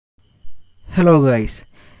Hello guys.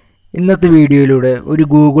 ഇന്നത്തെ വീഡിയോയിലൂടെ ഒരു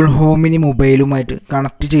ഗൂഗിൾ ഹോമിനി മൊബൈലുമായിട്ട്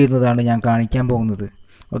കണക്ട് ചെയ്യുന്നതാണ് ഞാൻ കാണിക്കാൻ പോകുന്നത്.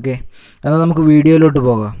 ഓക്കേ. എന്നാൽ നമുക്ക് വീഡിയോയിലോട്ട്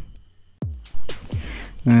പോകാം.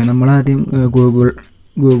 നമ്മൾ ആദ്യം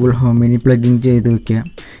ഗൂഗിൾ ഹോമിനി പ്ലഗിൻ ചെയ്ത് വെക്കുക.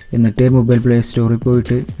 എന്നിട്ട് മൊബൈൽ പ്ലേ സ്റ്റോറിൽ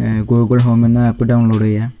പോയിട്ട് ഗൂഗിൾ ഹോം എന്ന ആപ്പ് ഡൗൺലോഡ്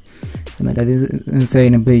ചെയ്യുക. എന്നിട്ട് അത്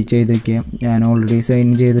സൈൻ അപ്പ് ചെയ്ത് വെക്കുക. ഞാൻ ഓൾറെഡി സൈൻ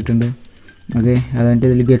ഇൻ ചെയ്തിട്ടുണ്ട്. ഓക്കേ. അതുകൊണ്ട്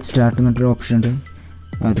ഇതിൽ ഗെറ്റ് സ്റ്റാർട്ട് എന്നൊരു ഓപ്ഷൻ ഉണ്ട്.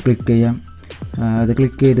 അത് ക്ലിക്ക് ചെയ്യാം. അത്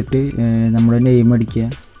ക്ലിക്ക് ചെയ്തിട്ട് നമ്മുടെ നെയിം അടിക്കുക.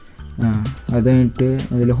 അത് കഴിഞ്ഞിട്ട്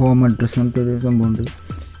അതിൽ ഹോം അഡ്രസ്സ് എന്നിട്ടൊരു സംഭവമുണ്ട്.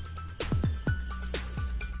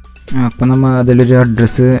 അപ്പം നമ്മൾ അതിലൊരു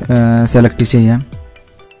അഡ്രസ്സ് സെലക്ട് ചെയ്യാം.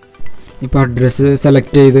 ഇപ്പോൾ അഡ്രസ്സ്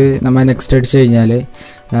സെലക്ട് ചെയ്ത് നമ്മൾ നെക്സ്റ്റ് അടിച്ച് കഴിഞ്ഞാൽ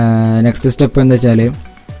നെക്സ്റ്റ് സ്റ്റെപ്പ് എന്താ വെച്ചാൽ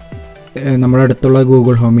നമ്മുടെ അടുത്തുള്ള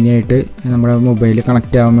ഗൂഗിൾ ഹോമിനായിട്ട് നമ്മുടെ മൊബൈൽ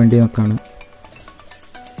കണക്റ്റ് ആവാൻ വേണ്ടി നോക്കുകയാണ്.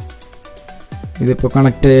 ഇതിപ്പോൾ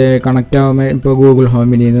കണക്റ്റ് ആകുമ്പോൾ ഇപ്പോൾ ഗൂഗിൾ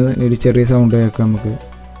ഹോമിനിൽ നിന്ന് ഒരു ചെറിയ സൗണ്ട് കേൾക്കാം നമുക്ക്.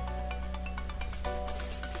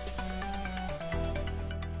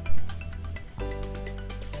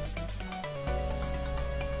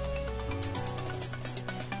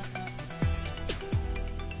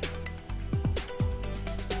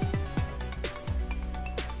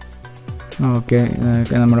 ഓക്കെ,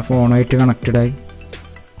 നമ്മുടെ ഫോണായിട്ട് കണക്റ്റഡായി.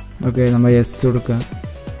 ഓക്കെ, നമ്മൾ യെസ് കൊടുക്കുക.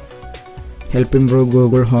 Help improve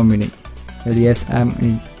Google ഹോമിനി. Yes am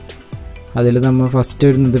in. അതിൽ നമ്മൾ ഫസ്റ്റ്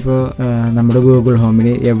വരുന്നത് ഇപ്പോൾ നമ്മുടെ ഗൂഗിൾ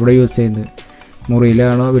ഹോമിനി എവിടെ യൂസ് ചെയ്യുന്നത്,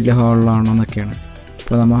 മുറിയിലാണോ വലിയ ഹാളിലാണോ എന്നൊക്കെയാണ്.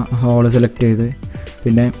 അപ്പോൾ നമ്മൾ ഹാള് സെലക്ട് ചെയ്ത്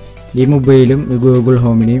പിന്നെ ഈ മൊബൈലും ഗൂഗിൾ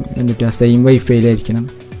ഹോമിനിയും എന്നിട്ട് സെയിം വൈഫൈയിലായിരിക്കണം.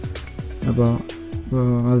 അപ്പോൾ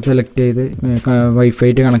അത് സെലക്ട് ചെയ്ത്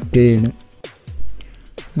വൈഫൈയിട്ട് കണക്ട് ചെയ്യണം.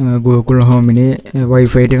 ഗൂഗിൾ ഹോമിന്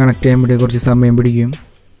വൈഫൈയിട്ട് കണക്ട് ചെയ്യാൻ വേണ്ടി കുറച്ച് സമയം പിടിക്കും.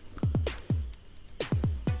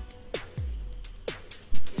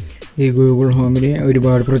 ഈ ഗൂഗിൾ ഹോമിന്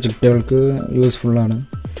ഒരുപാട് പ്രൊജക്റ്റുകൾക്ക് യൂസ്ഫുള്ളാണ്.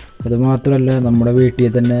 അതുമാത്രമല്ല നമ്മുടെ വീട്ടിൽ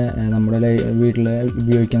തന്നെ നമ്മുടെ വീട്ടിൽ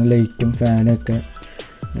ഉപയോഗിക്കുന്ന ലൈറ്റും ഫാനൊക്കെ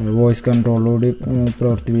വോയിസ് കൺട്രോളോട്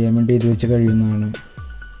പ്രവർത്തിപ്പിക്കാൻ വേണ്ടി ഇത് വെച്ച് കഴിയുന്നതാണ്.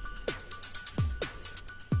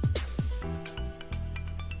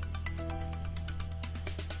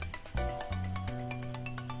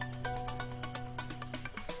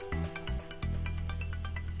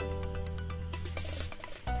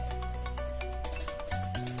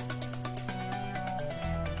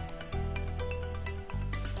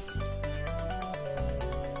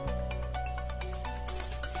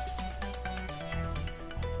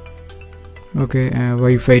 ഓക്കെ,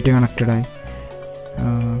 വൈഫൈറ്റ് കണക്റ്റഡായി.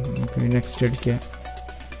 ഓക്കെ, നെക്സ്റ്റ് അടിക്കുക.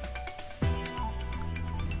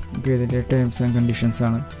 ഓക്കെ, ഇതിൻ്റെ ടേംസ് ആൻഡ് കണ്ടീഷൻസ്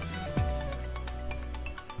ആണ്.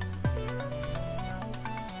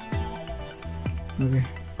 ഓക്കെ,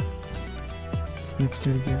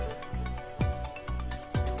 നെക്സ്റ്റ് അടിക്കുക.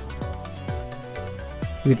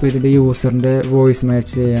 ഇതിപ്പോൾ ഇതിൻ്റെ യൂസറിൻ്റെ വോയിസ്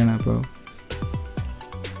മാച്ച് ചെയ്യാണ്. അപ്പോൾ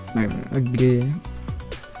അഗ്രി ചെയ്യാം.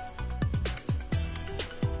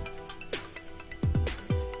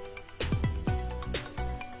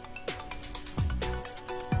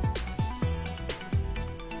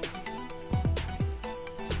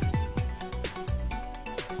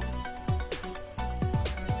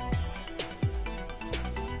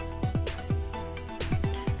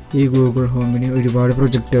 ഈ ഗൂഗിൾ ഹോമിന് ഒരുപാട്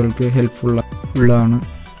പ്രൊജക്റ്റുകൾക്ക് ഹെൽപ്ഫുള്ളാണ്.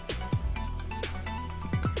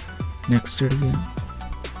 നെക്സ്റ്റ് അടിക്കുക.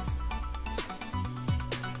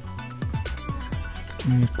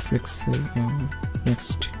 Netflix.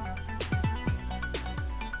 Next.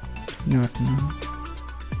 Not now.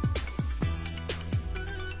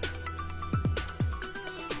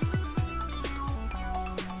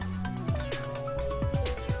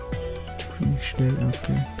 Finished.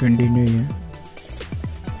 Okay, continue ചെയ്യാം.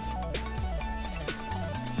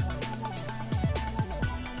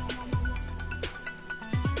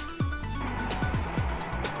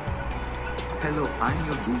 Hello, I'm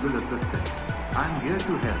your Google Assistant. I'm here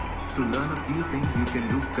to help. To learn a few things you can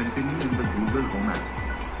do, continue in the Google Home app.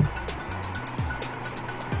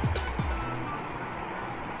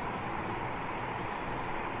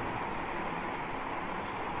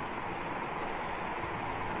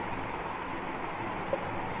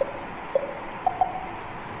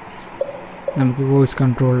 നമുക്ക് voice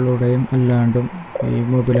കൺട്രോളിലൂടെയും അല്ലാണ്ടും ഈ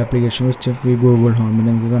mobile application വെച്ച് ഈ Google ഹോമിൽ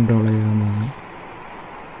നമുക്ക് control ചെയ്യാവുന്നതാണ്.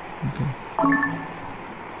 Okay,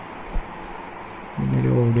 പിന്നെ ഒരു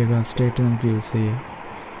ഓഡിയോ കാസ്റ്റായിട്ട് നമുക്ക് യൂസ് ചെയ്യാം.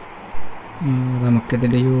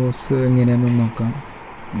 നമുക്കിതിൻ്റെ യൂസ് എങ്ങനെയാണെന്ന് നോക്കാം.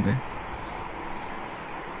 Okay,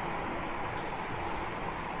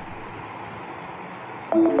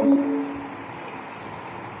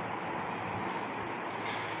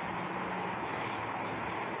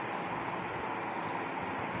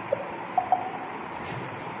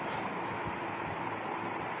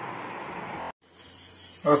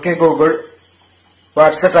 Okay, Google,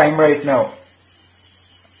 What's the time right now?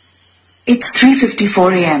 It's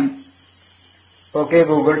 3:54 a.m. Okay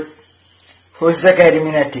Google, who's the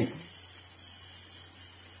Illuminati?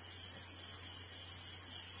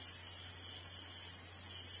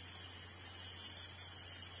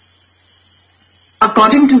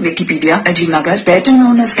 According to Wikipedia, Ajit Nagar, better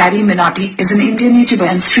known as Carrie Minati, is an Indian YouTuber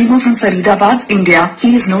and streamer from Faridabad, India.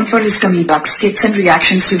 He is known for his comedic skits and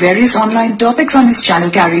reactions to various online topics on his channel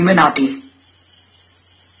Carrie Minati.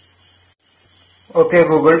 Okay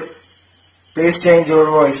Google, please change your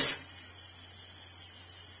voice.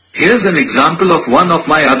 Here's an example of one of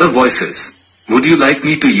my other voices. Would you like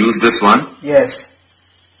me to use this one? Yes.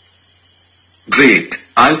 Great,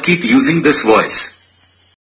 I'll keep using this voice.